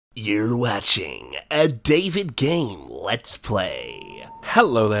You're watching a David Game Let's Play.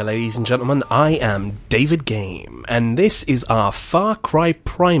 Hello there, ladies and gentlemen, I am David Game, and this is our Far Cry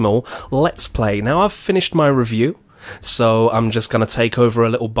Primal Let's Play. Now, I've finished my review, so I'm just going to take over a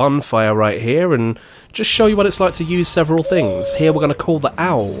little bonfire right here and just show you what it's like to use several things. Here we're going to call the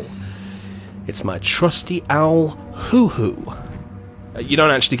owl. It's my trusty owl, Hoo-Hoo. You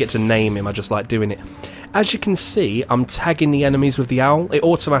don't actually get to name him, I just like doing it. As you can see, I'm tagging the enemies with the owl. It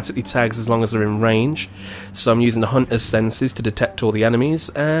automatically tags as long as they're in range. So I'm using the hunter's senses to detect all the enemies,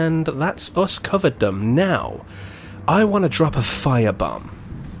 and that's us covered them. Now, I want to drop a firebomb.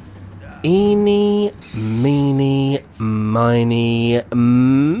 Eeny, meeny, miny,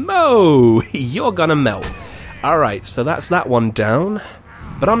 mo! You're gonna melt. Alright, so that's that one down.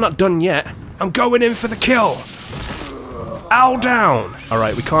 But I'm not done yet. I'm going in for the kill! Owl down!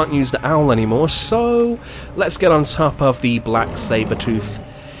 Alright, we can't use the owl anymore, so let's get on top of the black saber-tooth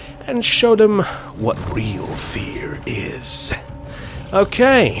and show them what real fear is.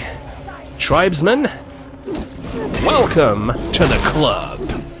 Okay, tribesmen, welcome to the club.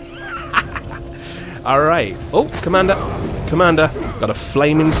 Alright, oh, Commander, got a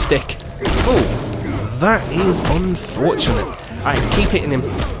flaming stick. Oh, that is unfortunate. Alright, keep hitting him.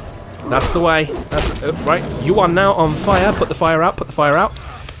 That's the way. That's right. You are now on fire. Put the fire out. Put the fire out.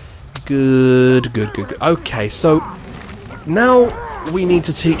 Good. Okay, so now we need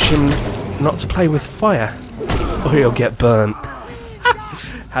to teach him not to play with fire, or he'll get burnt.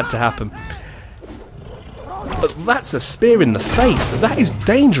 Had to happen. But that's a spear in the face. That is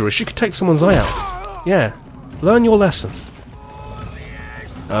dangerous. You could take someone's eye out. Yeah. Learn your lesson.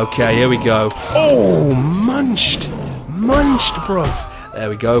 Okay, here we go. Oh, munched, bruv. There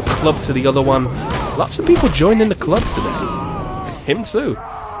we go, club to the other one. Lots of people joining the club today. Him too.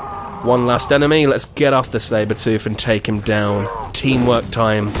 One last enemy, let's get off the saber-tooth and take him down. Teamwork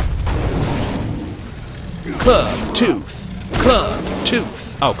time. Club, tooth.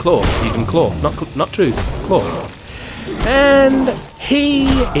 Oh, claw, even claw. Not tooth, claw. And he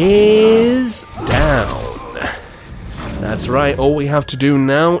is down. That's right, all we have to do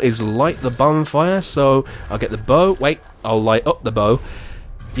now is light the bonfire, so I'll get the bow. Wait, I'll light up the bow.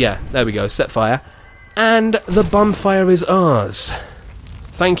 Yeah, there we go, set fire. And the bonfire is ours.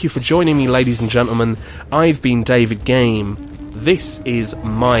 Thank you for joining me, ladies and gentlemen. I've been David Game. This is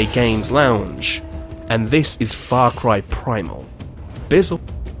My Games Lounge. And this is Far Cry Primal. Bizzle.